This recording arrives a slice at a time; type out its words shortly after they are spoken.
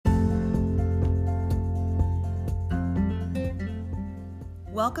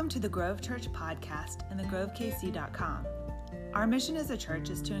Welcome to the Grove Church podcast and thegrovekc.com. Our mission as a church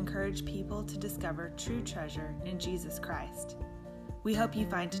is to encourage people to discover true treasure in Jesus Christ. We hope you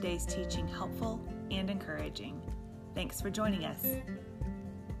find today's teaching helpful and encouraging. Thanks for joining us.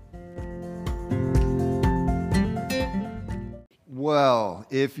 Well,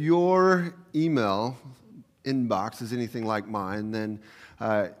 if your email inbox is anything like mine, then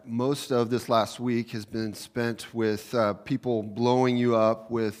most of this last week has been spent with people blowing you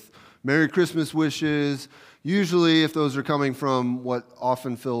up with Merry Christmas wishes. Usually, if those are coming from what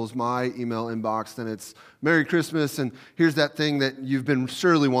often fills my email inbox, then it's Merry Christmas, and here's that thing that you've been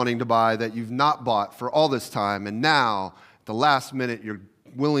surely wanting to buy that you've not bought for all this time, and now, at the last minute, you're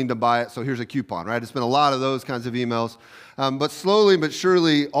willing to buy it, so here's a coupon, right? It's been a lot of those kinds of emails. But slowly but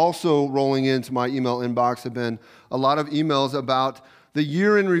surely, also rolling into my email inbox have been a lot of emails about the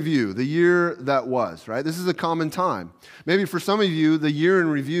year in review, the year that was, right? This is a common time. Maybe for some of you, the year in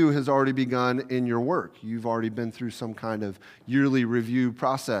review has already begun in your work. You've already been through some kind of yearly review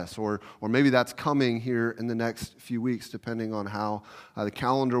process, or maybe that's coming here in the next few weeks, depending on how the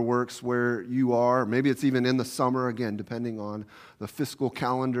calendar works where you are. Maybe it's even in the summer, again, depending on the fiscal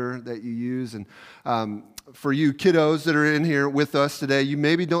calendar that you use. And for you kiddos that are in here with us today, you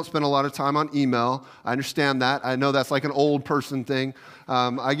maybe don't spend a lot of time on email. I understand that. I know that's like an old person thing.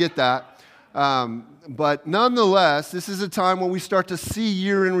 I get that. But nonetheless, this is a time when we start to see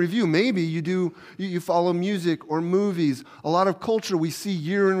year in review. Maybe you follow music or movies. A lot of culture, we see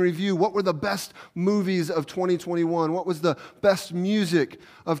year in review. What were the best movies of 2021? What was the best music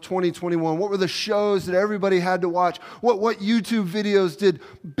of 2021? What were the shows that everybody had to watch? What YouTube videos did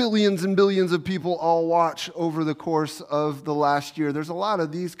billions and billions of people all watch over the course of the last year? There's a lot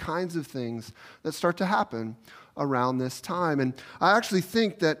of these kinds of things that start to happen around this time. And I actually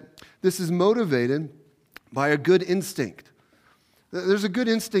think that this is motivated by a good instinct. There's a good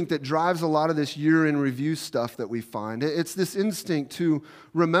instinct that drives a lot of this year in review stuff that we find. It's this instinct to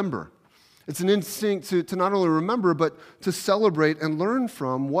remember. It's an instinct to not only remember, but to celebrate and learn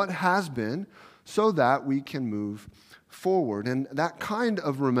from what has been so that we can move forward. And that kind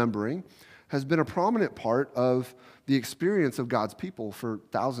of remembering has been a prominent part of the experience of God's people for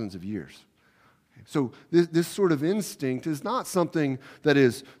thousands of years. So this sort of instinct is not something that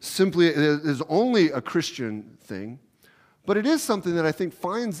is only a Christian thing, but it is something that I think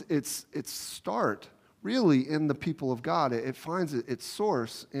finds its start really in the people of God. It finds its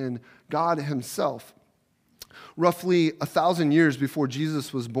source in God himself. Roughly 1,000 years before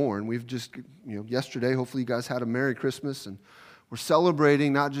Jesus was born, we've just, yesterday, hopefully you guys had a Merry Christmas, and we're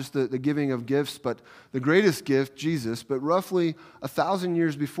celebrating not just the giving of gifts, but the greatest gift, Jesus. But roughly 1,000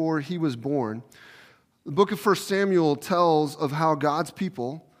 years before he was born, the book of 1 Samuel tells of how God's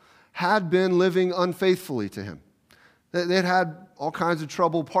people had been living unfaithfully to him. They'd had all kinds of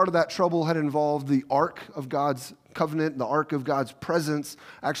trouble. Part of that trouble had involved the Ark of God's covenant, the Ark of God's presence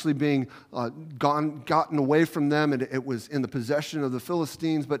actually being gotten away from them, and it was in the possession of the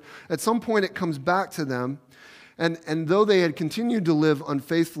Philistines. But at some point it comes back to them. And though they had continued to live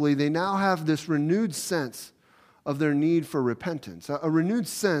unfaithfully, they now have this renewed sense of their need for repentance, a renewed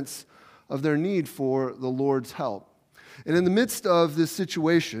sense of their need for the Lord's help. And in the midst of this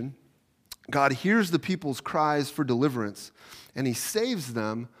situation, God hears the people's cries for deliverance, and he saves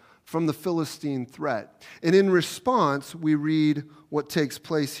them from the Philistine threat. And in response, we read what takes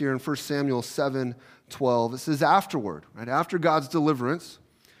place here in 1 Samuel 7:12. It says, afterward, right after God's deliverance,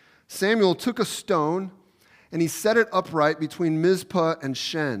 Samuel took a stone and he set it upright between Mizpah and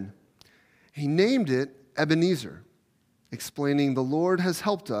Shen. He named it Ebenezer, explaining, the Lord has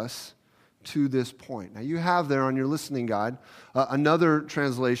helped us to this point. Now you have there on your listening guide another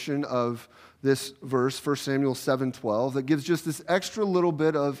translation of this verse, 1 Samuel 7:12, that gives just this extra little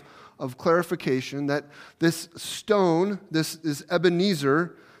bit of clarification that this stone, this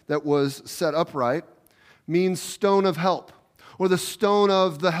Ebenezer that was set upright, means stone of help, or the stone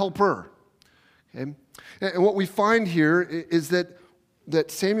of the helper. Okay? And what we find here is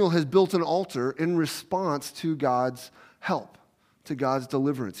that Samuel has built an altar in response to God's help, to God's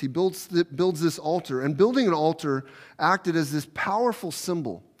deliverance. He builds this altar, and building an altar acted as this powerful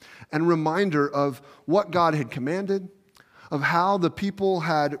symbol and reminder of what God had commanded, of how the people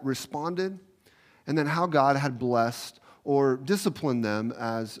had responded, and then how God had blessed or disciplined them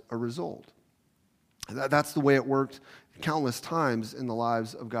as a result. That's the way it worked countless times in the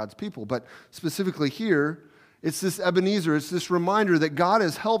lives of God's people. But specifically here, it's this Ebenezer, it's this reminder that God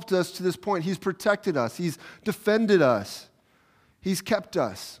has helped us to this point. He's protected us. He's defended us. He's kept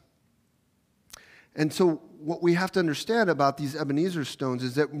us. And so what we have to understand about these Ebenezer stones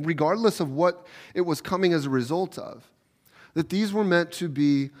is that regardless of what it was coming as a result of, that these were meant to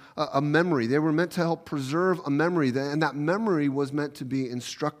be a memory. They were meant to help preserve a memory, and that memory was meant to be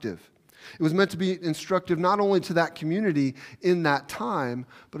instructive. It was meant to be instructive not only to that community in that time,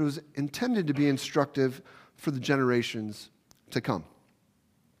 but it was intended to be instructive for the generations to come.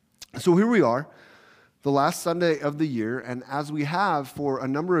 So here we are, the last Sunday of the year, and as we have for a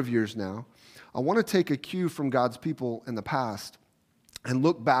number of years now, I want to take a cue from God's people in the past and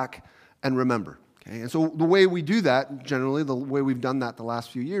look back and remember. Okay? And so the way we do that, generally, the way we've done that the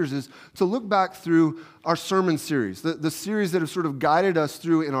last few years, is to look back through our sermon series, the series that have sort of guided us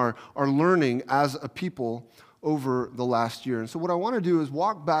through in our learning as a people over the last year. And so what I want to do is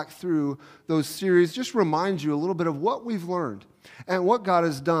walk back through those series, just remind you a little bit of what we've learned and what God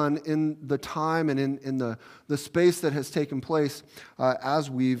has done in the time and in the space that has taken place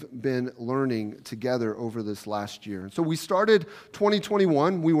as we've been learning together over this last year. And so we started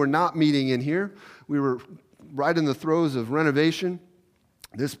 2021. We were not meeting in here. We were right in the throes of renovation.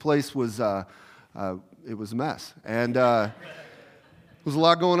 This place was, it was a mess. And there was a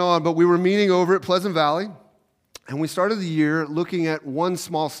lot going on, but we were meeting over at Pleasant Valley. And we started the year looking at one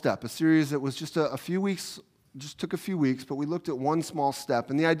small step, a series that was just a few weeks, just took a few weeks, but we looked at one small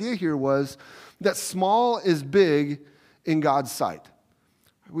step. And the idea here was that small is big in God's sight.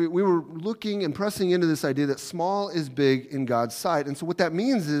 We were looking and pressing into this idea that small is big in God's sight. And so what that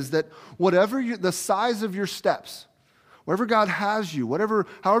means is that whatever the size of your steps, wherever God has you,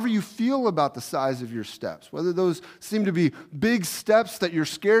 however you feel about the size of your steps, whether those seem to be big steps that you're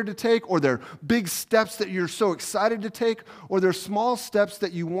scared to take, or they're big steps that you're so excited to take, or they're small steps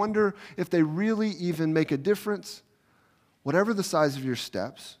that you wonder if they really even make a difference, whatever the size of your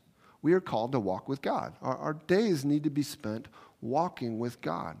steps, we are called to walk with God. Our days need to be spent walking with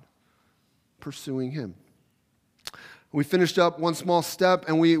God, pursuing Him. We finished up one small step,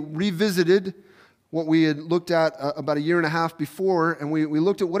 and we revisited what we had looked at about a year and a half before, and we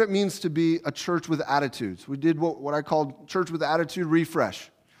looked at what it means to be a church with attitudes. We did what I called church with attitude refresh.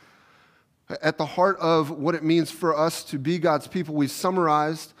 At the heart of what it means for us to be God's people, we've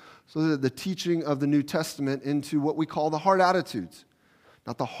summarized the teaching of the New Testament into what we call the heart attitudes.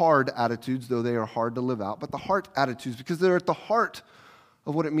 Not the hard attitudes, though they are hard to live out, but the heart attitudes, because they're at the heart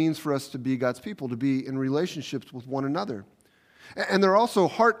of what it means for us to be God's people, to be in relationships with one another. And they're also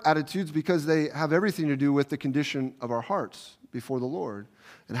heart attitudes because they have everything to do with the condition of our hearts before the Lord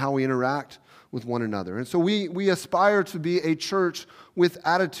and how we interact with one another. And so we aspire to be a church with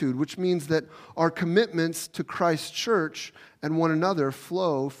attitude, which means that our commitments to Christ's church and one another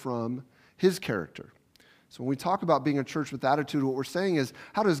flow from His character. So when we talk about being a church with attitude, what we're saying is,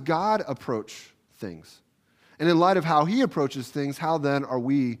 how does God approach things? And in light of how He approaches things, how then are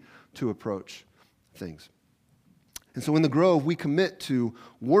we to approach things? And so in the Grove, we commit to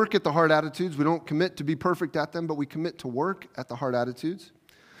work at the heart attitudes. We don't commit to be perfect at them, but we commit to work at the heart attitudes.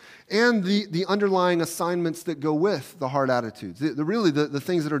 And the underlying assignments that go with the heart attitudes. The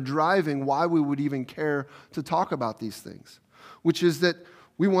things that are driving why we would even care to talk about these things. Which is that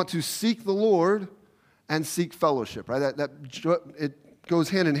we want to seek the Lord and seek fellowship, right? It goes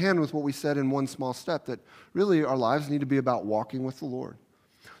hand in hand with what we said in one small step, that really our lives need to be about walking with the Lord.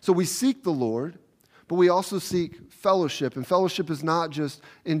 So we seek the Lord, but we also seek fellowship. And fellowship is not just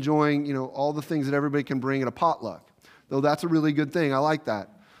enjoying, all the things that everybody can bring at a potluck, though that's a really good thing. I like that.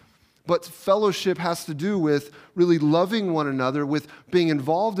 But fellowship has to do with really loving one another, with being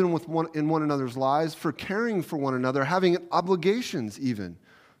involved in one another's lives, for caring for one another, having obligations even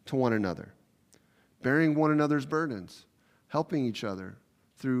to one another, bearing one another's burdens, helping each other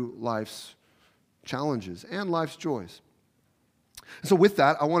through life's challenges and life's joys. So with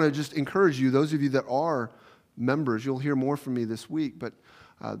that, I want to just encourage you, those of you that are members, you'll hear more from me this week, but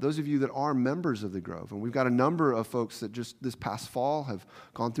those of you that are members of the Grove, and we've got a number of folks that just this past fall have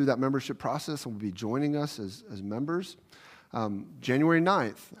gone through that membership process and will be joining us as members. January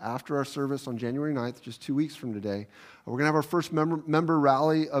 9th, after our service on January 9th, just 2 weeks from today, we're going to have our first member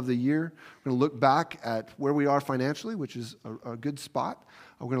rally of the year. We're going to look back at where we are financially, which is a good spot.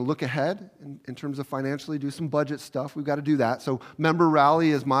 We're going to look ahead in terms of financially, do some budget stuff. We've got to do that. So member rally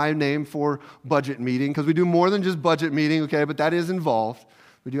is my name for budget meeting, because we do more than just budget meeting, okay, but that is involved.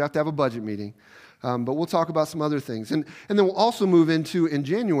 We do have to have a budget meeting. But we'll talk about some other things. And then we'll also move into, in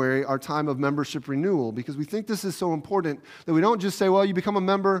January, our time of membership renewal, because we think this is so important that we don't just say, well, you become a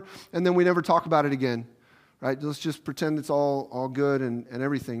member, and then we never talk about it again, right? Let's just pretend it's all good and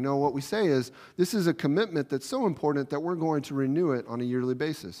everything. No, what we say is, this is a commitment that's so important that we're going to renew it on a yearly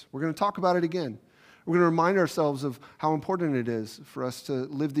basis. We're going to talk about it again. We're going to remind ourselves of how important it is for us to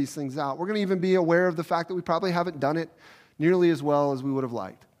live these things out. We're going to even be aware of the fact that we probably haven't done it nearly as well as we would have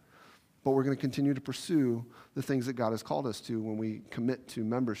liked. but we're going to continue to pursue the things that God has called us to when we commit to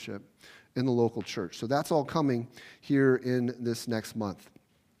membership in the local church. So that's all coming here in this next month.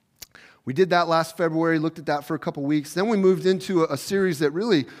 We did that last February, looked at that for a couple weeks. Then we moved into a series that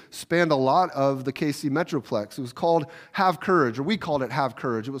really spanned a lot of the KC Metroplex. It was called Have Courage, or we called it Have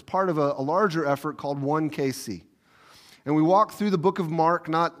Courage. It was part of a larger effort called One KC. And we walked through the book of Mark,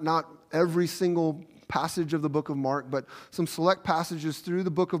 not every single passage of the book of Mark, but some select passages through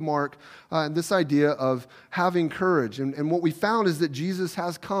the book of Mark, and this idea of having courage. And what we found is that Jesus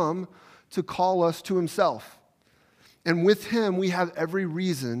has come to call us to himself. And with him, we have every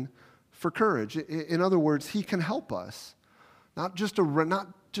reason for courage. In other words, he can help us, not just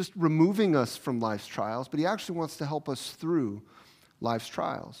removing us from life's trials, but he actually wants to help us through life's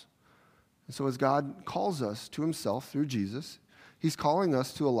trials. And so as God calls us to himself through Jesus, he's calling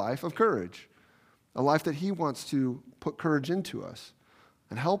us to a life of courage, a life that he wants to put courage into us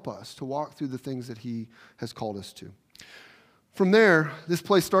and help us to walk through the things that he has called us to. From there, this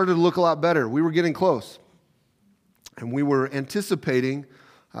place started to look a lot better. We were getting close, and we were anticipating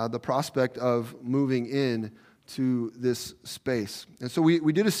the prospect of moving in to this space. And so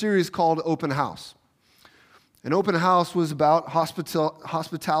we did a series called Open House. And Open House was about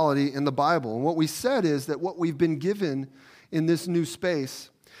hospitality in the Bible. And what we said is that what we've been given in this new space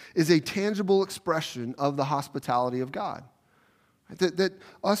is a tangible expression of the hospitality of God. That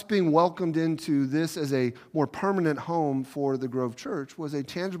us being welcomed into this as a more permanent home for the Grove Church was a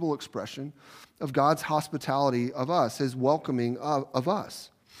tangible expression of God's hospitality of us, his welcoming of us.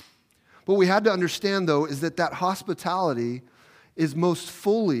 What we had to understand, though, is that hospitality is most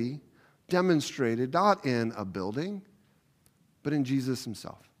fully demonstrated not in a building, but in Jesus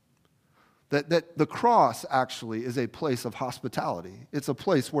himself. That the cross actually is a place of hospitality. It's a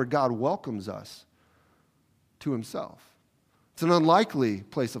place where God welcomes us to himself. It's an unlikely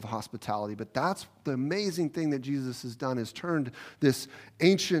place of hospitality, but that's the amazing thing that Jesus has done, is turned this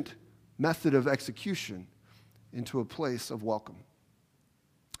ancient method of execution into a place of welcome.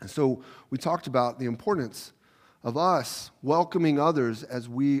 And so we talked about the importance of us welcoming others as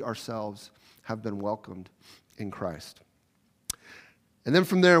we ourselves have been welcomed in Christ. And then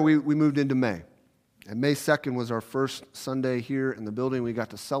from there, we moved into May. And May 2nd was our first Sunday here in the building. We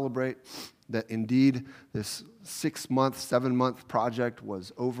got to celebrate that indeed this 6-month, 7-month project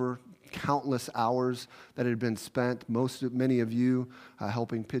was over. Countless hours that had been spent, many of you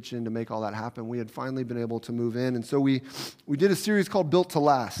helping pitch in to make all that happen. We had finally been able to move in. And so we did a series called Built to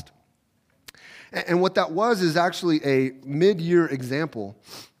Last. And what that was is actually a mid-year example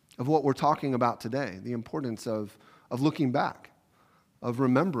of what we're talking about today, the importance of looking back, of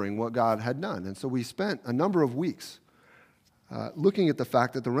remembering what God had done. And so we spent a number of weeks looking at the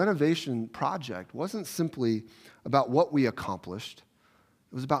fact that the renovation project wasn't simply about what we accomplished.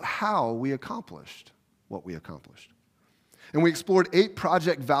 It was about how we accomplished what we accomplished. And we explored 8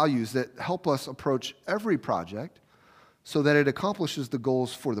 project values that help us approach every project so that it accomplishes the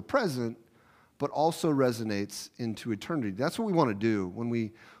goals for the present, but also resonates into eternity. That's what we want to do when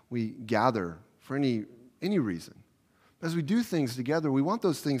we gather for any reason. As we do things together, we want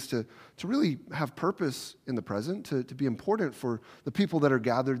those things to really have purpose in the present, to be important for the people that are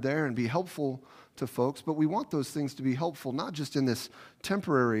gathered there and be helpful to folks. But we want those things to be helpful, not just in this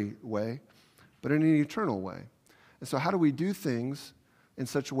temporary way, but in an eternal way. And so how do we do things in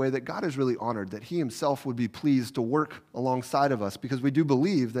such a way that God is really honored, that he himself would be pleased to work alongside of us? Because we do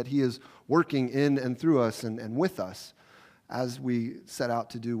believe that he is working in and through us and with us as we set out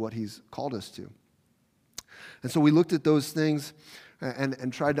to do what he's called us to. And so we looked at those things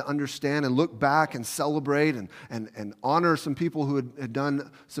and tried to understand and look back and celebrate and honor some people who had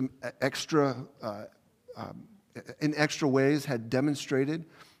done some extra, in extra ways, had demonstrated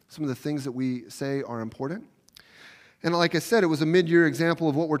some of the things that we say are important. And like I said, it was a mid-year example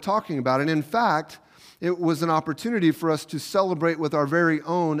of what we're talking about. And in fact, it was an opportunity for us to celebrate with our very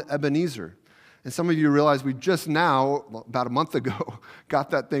own Ebenezer. And some of you realize we just now, about a month ago,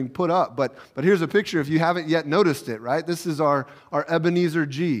 got that thing put up. But here's a picture if you haven't yet noticed it, right? This is our Ebenezer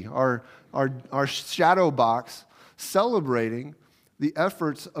G, our shadow box celebrating the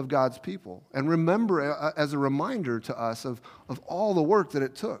efforts of God's people. And remember, as a reminder to us of all the work that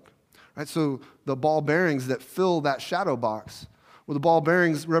it took. Right? So the ball bearings that fill that shadow box were the ball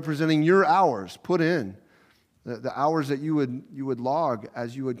bearings representing your hours put in. The hours that you would log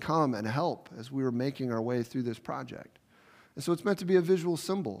as you would come and help as we were making our way through this project. And so it's meant to be a visual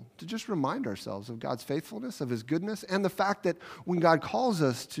symbol to just remind ourselves of God's faithfulness, of his goodness, and the fact that when God calls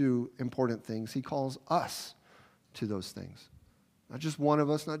us to important things, he calls us to those things. Not just one of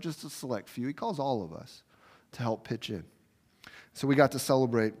us, not just a select few. He calls all of us to help pitch in. So we got to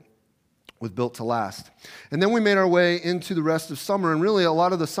celebrate was built to last. And then we made our way into the rest of summer, and really a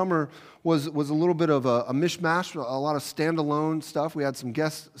lot of the summer was a little bit of a mishmash, a lot of standalone stuff. We had some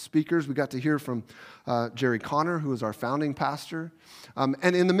guest speakers. We got to hear from Jerry Connor, who was our founding pastor.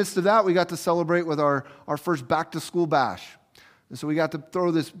 And in the midst of that, we got to celebrate with our first back-to-school bash. And so we got to throw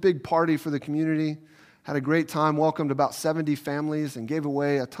this big party for the community, had a great time, welcomed about 70 families, and gave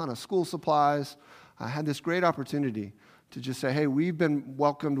away a ton of school supplies. I had this great opportunity to just say, hey, we've been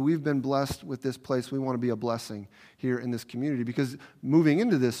welcomed, we've been blessed with this place. We want to be a blessing here in this community, because moving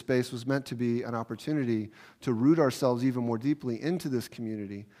into this space was meant to be an opportunity to root ourselves even more deeply into this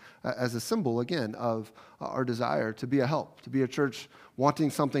community as a symbol, again, of our desire to be a help, to be a church wanting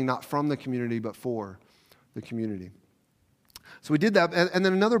something not from the community but for the community. So we did that, and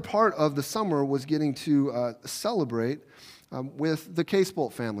then another part of the summer was getting to celebrate with the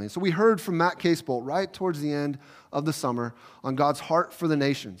Casebolt family. So we heard from Matt Casebolt right towards the end of the summer on God's heart for the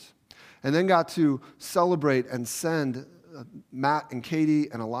nations, and then got to celebrate and send Matt and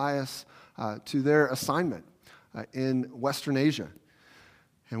Katie and Elias to their assignment in Western Asia.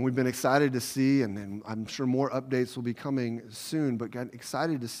 And we've been excited to see, and I'm sure more updates will be coming soon, but got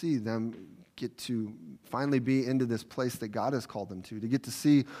excited to see them get to finally be into this place that God has called them to get to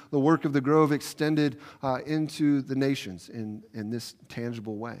see the work of the Grove extended into the nations in this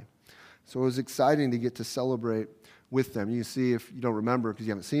tangible way. So it was exciting to get to celebrate with them. You see, if you don't remember, because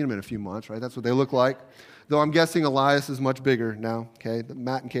you haven't seen them in a few months, right? That's what they look like. Though I'm guessing Elias is much bigger now, okay?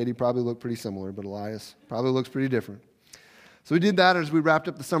 Matt and Katie probably look pretty similar, but Elias probably looks pretty different. So we did that as we wrapped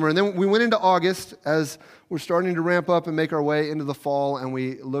up the summer. And then we went into August as we're starting to ramp up and make our way into the fall, and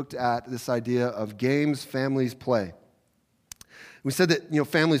we looked at this idea of games families play. We said that,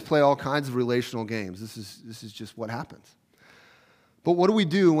 families play all kinds of relational games. This is just what happens. But what do we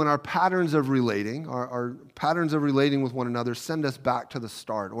do when our patterns of relating, our patterns of relating with one another send us back to the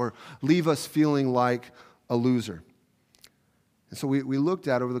start or leave us feeling like a loser? And so we looked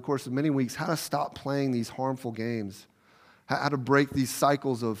at, over the course of many weeks, how to stop playing these harmful games, how to break these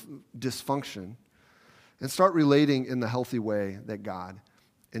cycles of dysfunction, and start relating in the healthy way that God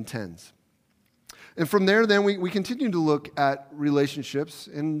intends. And from there, then, we continue to look at relationships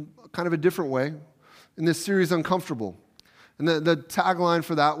in kind of a different way in this series, Uncomfortable. And the tagline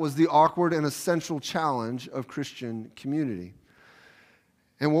for that was the awkward and essential challenge of Christian community.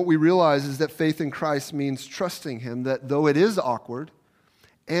 And what we realize is that faith in Christ means trusting Him, that though it is awkward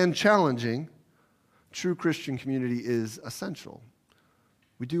and challenging, true Christian community is essential.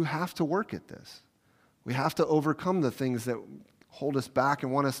 We do have to work at this. We have to overcome the things that hold us back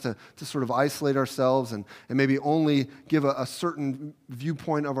and want us to sort of isolate ourselves and maybe only give a certain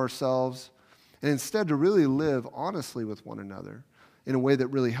viewpoint of ourselves, and instead to really live honestly with one another in a way that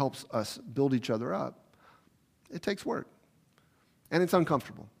really helps us build each other up. It takes work, and it's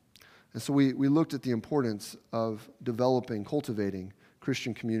uncomfortable. And so we looked at the importance of developing, cultivating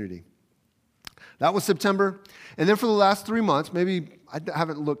Christian community. That was September. And then for the last 3 months, maybe I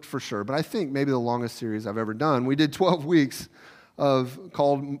haven't looked for sure, but I think maybe the longest series I've ever done, we did 12 weeks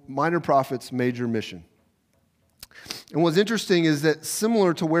called Minor Prophets, Major Mission. And what's interesting is that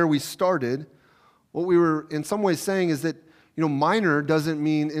similar to where we started, what we were in some ways saying is that, minor doesn't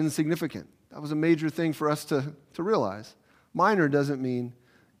mean insignificant. That was a major thing for us to realize. Minor doesn't mean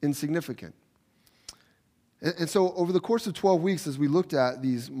insignificant. And so over the course of 12 weeks, as we looked at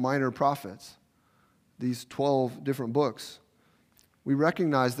these minor prophets, these 12 different books, we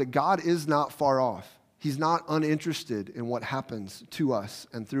recognized that God is not far off. He's not uninterested in what happens to us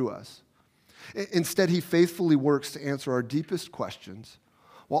and through us. Instead, He faithfully works to answer our deepest questions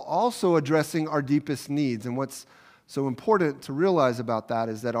while also addressing our deepest needs. And what's so important to realize about that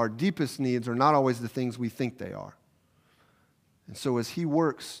is that our deepest needs are not always the things we think they are. And so as He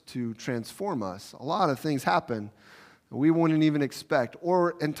works to transform us, a lot of things happen that we wouldn't even expect,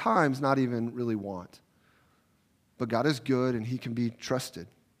 or in times not even really want. But God is good, and He can be trusted.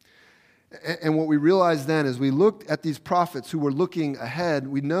 And what we realized then as we looked at these prophets who were looking ahead,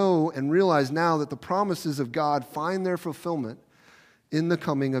 we know and realize now that the promises of God find their fulfillment in the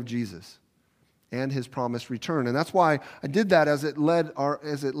coming of Jesus and His promised return. And that's why I did that as it led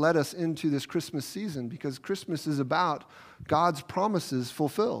us into this Christmas season, because Christmas is about God's promises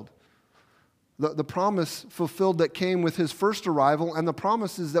fulfilled. The promise fulfilled that came with His first arrival, and the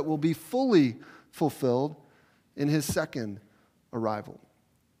promises that will be fully fulfilled in His second arrival.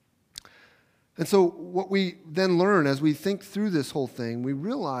 And so what we then learn as we think through this whole thing, we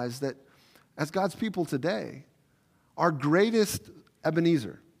realize that as God's people today, our greatest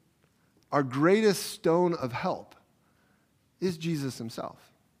Ebenezer, our greatest stone of help is Jesus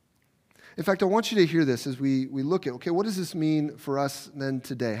Himself. In fact, I want you to hear this as we look at, okay, what does this mean for us then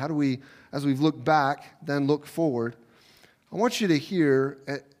today? How do we, as we've looked back, then look forward? I want you to hear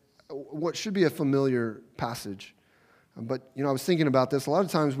what should be a familiar passage. But, I was thinking about this. A lot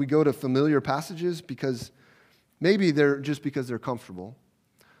of times we go to familiar passages because maybe they're just because they're comfortable.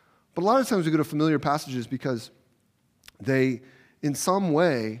 But a lot of times we go to familiar passages because they, in some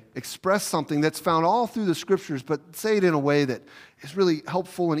way, express something that's found all through the Scriptures, but say it in a way that is really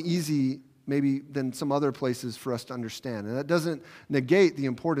helpful and easy maybe than some other places for us to understand. And that doesn't negate the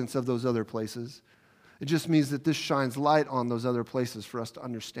importance of those other places. It just means that this shines light on those other places for us to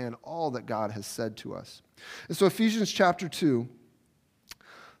understand all that God has said to us. And so Ephesians chapter 2,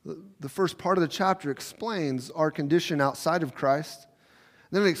 the first part of the chapter explains our condition outside of Christ.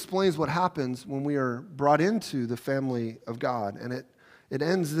 Then it explains what happens when we are brought into the family of God. And it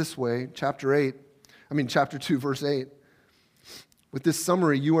ends this way, chapter 2, verse 8. With this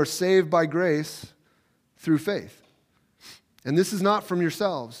summary, you are saved by grace through faith. And this is not from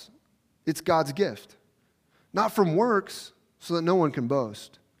yourselves. It's God's gift. Not from works, so that no one can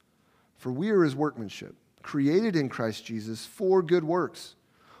boast. For we are his workmanship, created in Christ Jesus for good works,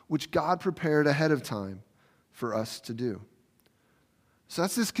 which God prepared ahead of time for us to do. So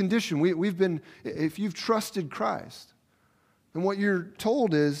that's this condition. We've been, if you've trusted Christ, then what you're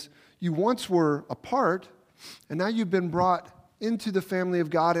told is you once were apart, and now you've been brought into the family of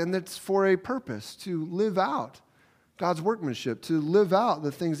God, and it's for a purpose, to live out God's workmanship, to live out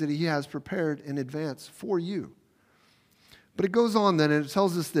the things that he has prepared in advance for you. But it goes on then, and it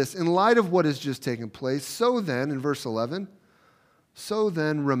tells us this: in light of what has just taken place, so then, in verse 11, so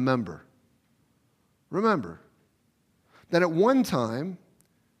then remember that at one time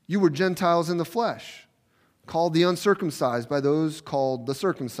you were Gentiles in the flesh, called the uncircumcised by those called the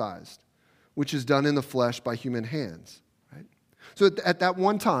circumcised, which is done in the flesh by human hands. Right? So at that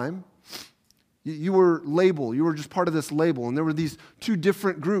one time, you were labeled. You were just part of this label, and there were these two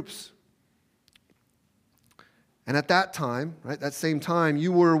different groups. And at that time, right, that same time,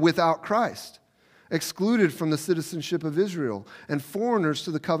 you were without Christ, excluded from the citizenship of Israel, and foreigners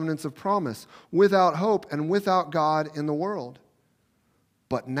to the covenants of promise, without hope and without God in the world.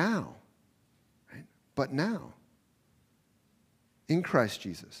 But now, in Christ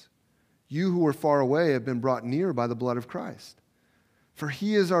Jesus, you who were far away have been brought near by the blood of Christ. For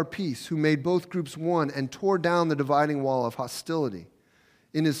he is our peace, who made both groups one and tore down the dividing wall of hostility.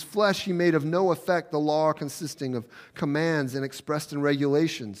 In his flesh he made of no effect the law consisting of commands and expressed in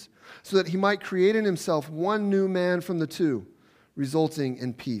regulations, so that he might create in himself one new man from the two, resulting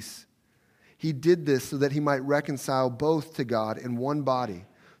in peace. He did this so that he might reconcile both to God in one body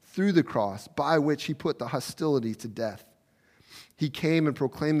through the cross, by which he put the hostility to death. He came and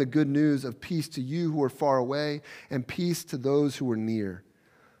proclaimed the good news of peace to you who are far away and peace to those who are near.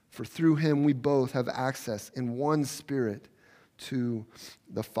 For through him we both have access in one Spirit to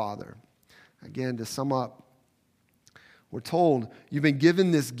the Father. Again, to sum up, we're told you've been given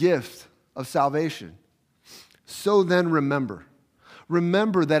this gift of salvation. So then remember.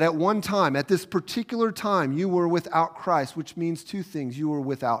 Remember that at one time, at this particular time, you were without Christ, which means two things. You were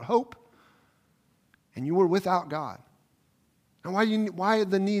without hope and you were without God. Now, why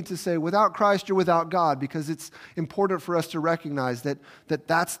the need to say, without Christ, you're without God? Because it's important for us to recognize that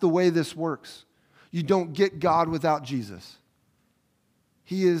that's the way this works. You don't get God without Jesus.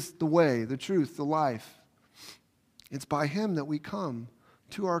 He is the way, the truth, the life. It's by him that we come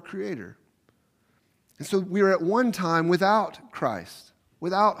to our Creator. And so we are at one time without Christ,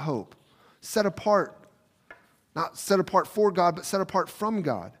 without hope, set apart, not set apart for God, but set apart from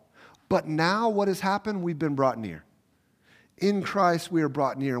God. But now what has happened? We've been brought near. In Christ we are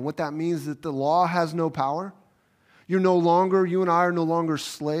brought near. And what that means is that the law has no power. You and I are no longer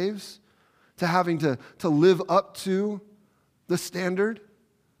slaves to having to live up to the standard,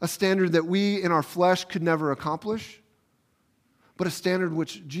 a standard that we in our flesh could never accomplish, but a standard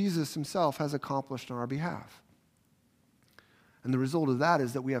which Jesus himself has accomplished on our behalf. And the result of that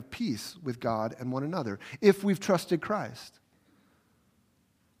is that we have peace with God and one another if we've trusted Christ.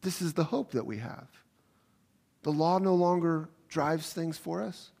 This is the hope that we have. The law no longer drives things for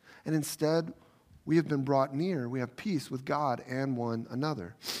us, and instead we have been brought near. We have peace with God and one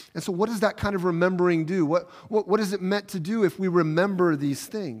another. And so what does that kind of remembering do? What is it meant to do if we remember these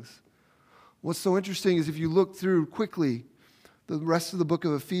things? What's so interesting is if you look through quickly the rest of the book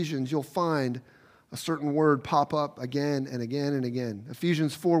of Ephesians, you'll find a certain word pop up again and again and again.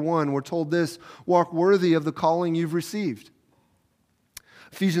 Ephesians 4:1, we're told this: walk worthy of the calling you've received.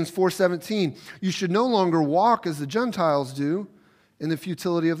 Ephesians 4:17, you should no longer walk as the Gentiles do in the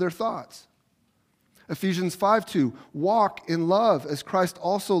futility of their thoughts. Ephesians 5:2, walk in love as Christ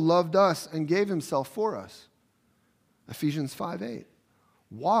also loved us and gave himself for us. Ephesians 5:8,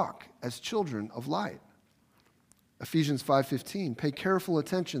 walk as children of light. Ephesians 5:15, pay careful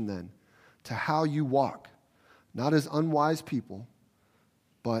attention then to how you walk, not as unwise people,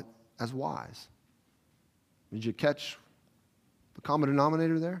 but as wise. Did you catch the common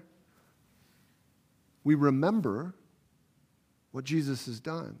denominator there? We remember what Jesus has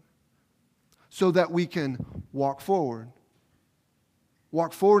done so that we can walk forward.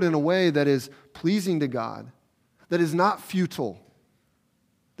 Walk forward in a way that is pleasing to God, that is not futile,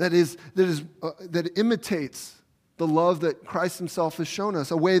 that imitates the love that Christ himself has shown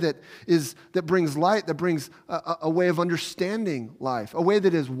us, a way that brings light, that brings a way of understanding life, a way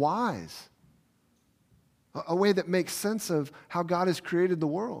that is wise, a way that makes sense of how God has created the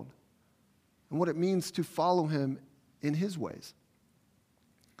world and what it means to follow him in his ways.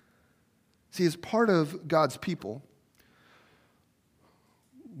 See, as part of God's people,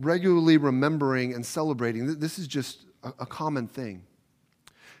 regularly remembering and celebrating, this is just a common thing.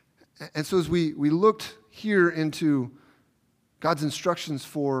 And so as we looked here into God's instructions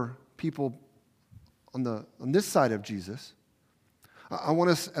for people on this side of Jesus, I want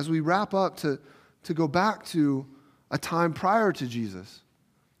us, as we wrap up, to go back to a time prior to Jesus.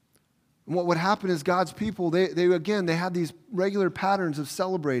 And what would happen is God's people, they had these regular patterns of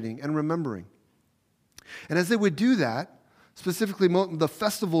celebrating and remembering. And as they would do that, specifically the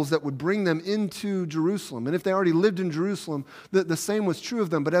festivals that would bring them into Jerusalem, and if they already lived in Jerusalem, the same was true of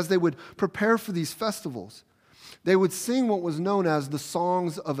them, but as they would prepare for these festivals, they would sing what was known as the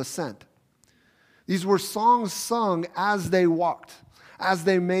songs of ascent. These were songs sung as they walked, as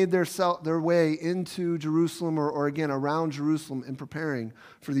they made their way into Jerusalem or again around Jerusalem in preparing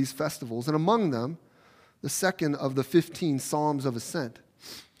for these festivals. And among them, the second of the 15 Psalms of Ascent,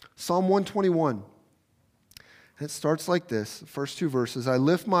 Psalm 121. And it starts like this, the first two verses, I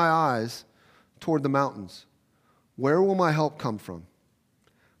lift my eyes toward the mountains. Where will my help come from?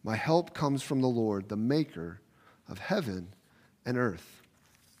 My help comes from the Lord, the maker of heaven and earth.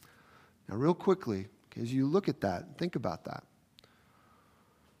 Now real quickly, as you look at that, think about that.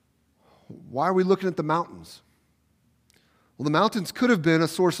 Why are we looking at the mountains? Well, the mountains could have been a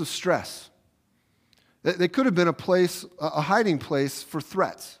source of stress. They could have been a hiding place for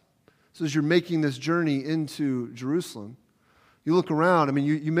threats. So as you're making this journey into Jerusalem, you look around. I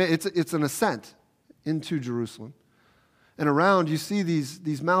mean, it's an ascent into Jerusalem, and around you see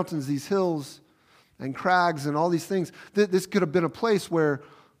these mountains, these hills, and crags, and all these things. This could have been a place where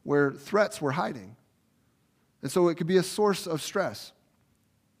threats were hiding, and so it could be a source of stress.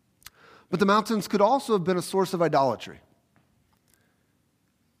 But the mountains could also have been a source of idolatry,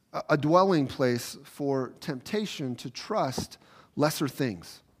 a dwelling place for temptation to trust lesser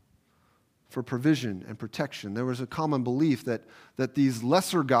things for provision and protection. There was a common belief that these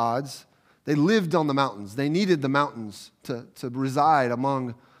lesser gods, they lived on the mountains. They needed the mountains to reside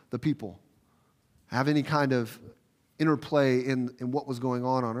among the people, have any kind of interplay in what was going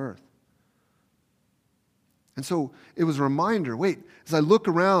on earth. And so it was a reminder, wait, as I look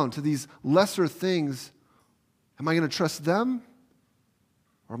around to these lesser things, am I going to trust them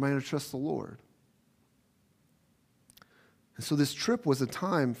or am I going to trust the Lord? And so this trip was a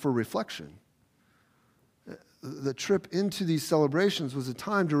time for reflection. The trip into these celebrations was a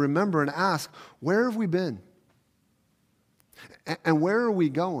time to remember and ask, where have we been? And where are we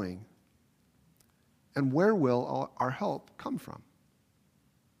going? And where will our help come from?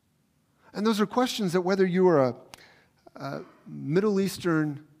 And those are questions that whether you are a Middle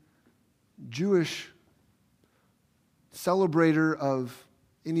Eastern Jewish celebrator of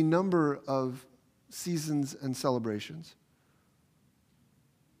any number of seasons and celebrations,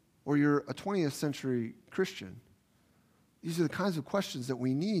 or you're a 20th century Christian, these are the kinds of questions that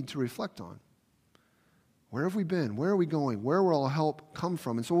we need to reflect on. Where have we been? Where are we going? Where will our help come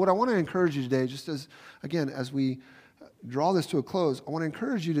from? And so what I want to encourage you today, just as we draw this to a close, I want to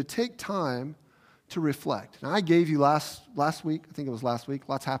encourage you to take time to reflect. Now, I gave you last week, I think it was last week,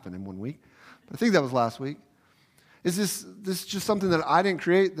 lots happened in 1 week, but I think that was last week. Is this just something that I didn't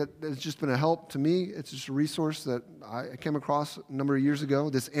create, that has just been a help to me? It's just a resource that I came across a number of years ago,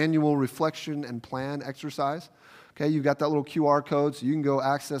 this annual reflection and plan exercise. Okay, you've got that little QR code, so you can go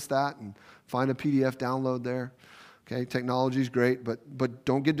access that and find a PDF download there. Okay, technology is great, but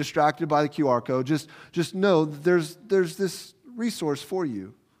don't get distracted by the QR code. Just know that there's this resource for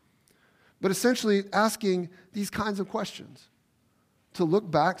you. But essentially asking these kinds of questions to look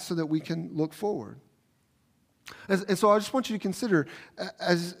back so that we can look forward. And so I just want you to consider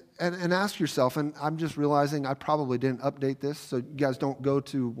and ask yourself, and I'm just realizing I probably didn't update this, so you guys don't go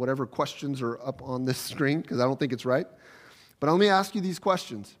to whatever questions are up on this screen, because I don't think it's right. But let me ask you these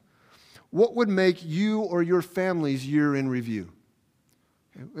questions. What would make you or your family's year in review?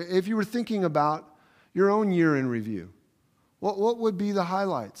 If you were thinking about your own year in review, what would be the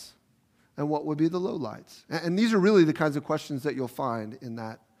highlights and what would be the lowlights? And these are really the kinds of questions that you'll find in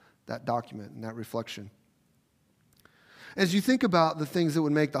that document, in that reflection. As you think about the things that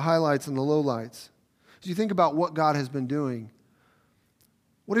would make the highlights and the lowlights, as you think about what God has been doing,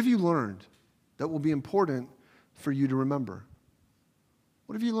 what have you learned that will be important for you to remember?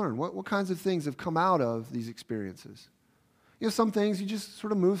 What have you learned? What kinds of things have come out of these experiences? Some things you just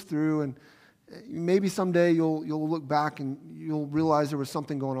sort of move through, and maybe someday you'll look back and you'll realize there was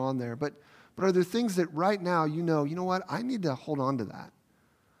something going on there. But are there things that right now you know what? I need to hold on to that.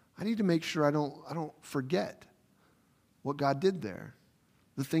 I need to make sure I don't forget what God did there,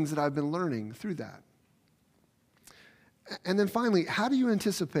 the things that I've been learning through that. And then finally, how do you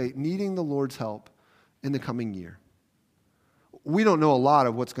anticipate needing the Lord's help in the coming year? We don't know a lot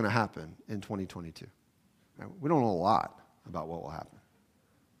of what's going to happen in 2022. Right? We don't know a lot about what will happen.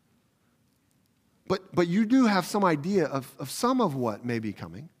 But you do have some idea of some of what may be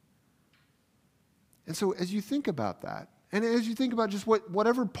coming. And so as you think about that, and as you think about just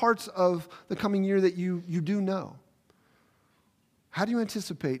whatever parts of the coming year that you do know, how do you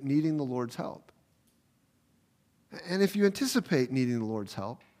anticipate needing the Lord's help? And if you anticipate needing the Lord's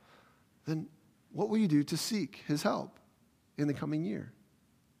help, then what will you do to seek His help in the coming year?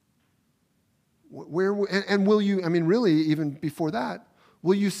 And will you, really, even before that,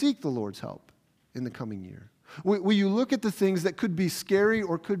 will you seek the Lord's help in the coming year? Will you look at the things that could be scary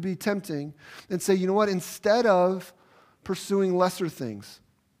or could be tempting and say, you know what, instead of pursuing lesser things,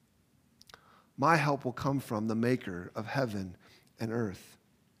 my help will come from the maker of heaven and earth.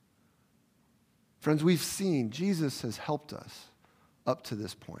 Friends, we've seen Jesus has helped us up to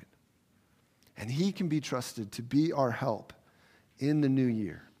this point, and He can be trusted to be our help in the new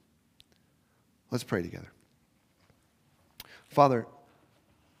year. Let's pray together. Father,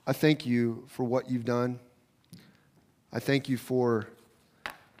 I thank You for what You've done. I thank You for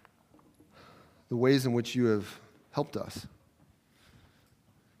the ways in which You have helped us.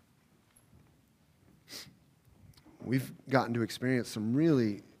 We've gotten to experience some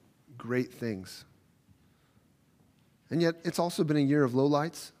really great things. And yet, it's also been a year of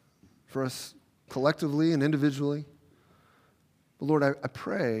lowlights for us collectively and individually. But Lord, I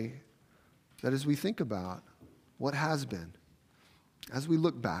pray that as we think about what has been, as we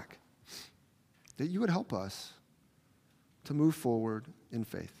look back, that You would help us to move forward in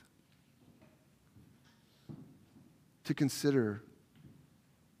faith, to consider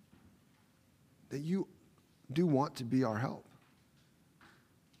that You do want to be our help,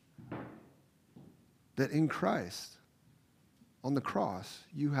 that in Christ, on the cross,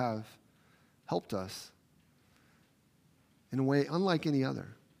 You have helped us in a way unlike any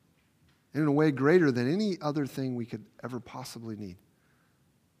other, and in a way greater than any other thing we could ever possibly need.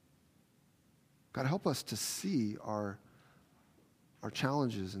 God, help us to see our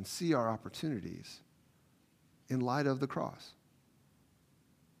challenges and see our opportunities in light of the cross,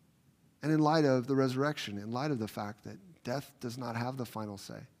 and in light of the resurrection, in light of the fact that death does not have the final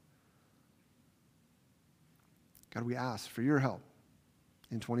say. God, we ask for Your help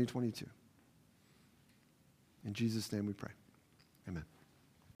in 2022. In Jesus' name we pray. Amen.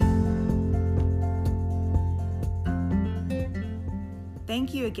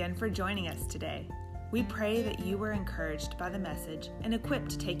 Thank you again for joining us today. We pray that you were encouraged by the message and equipped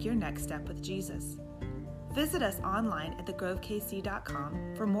to take your next step with Jesus. Visit us online at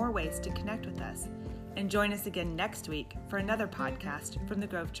thegrovekc.com for more ways to connect with us. And join us again next week for another podcast from the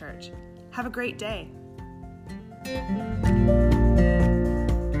Grove Church. Have a great day.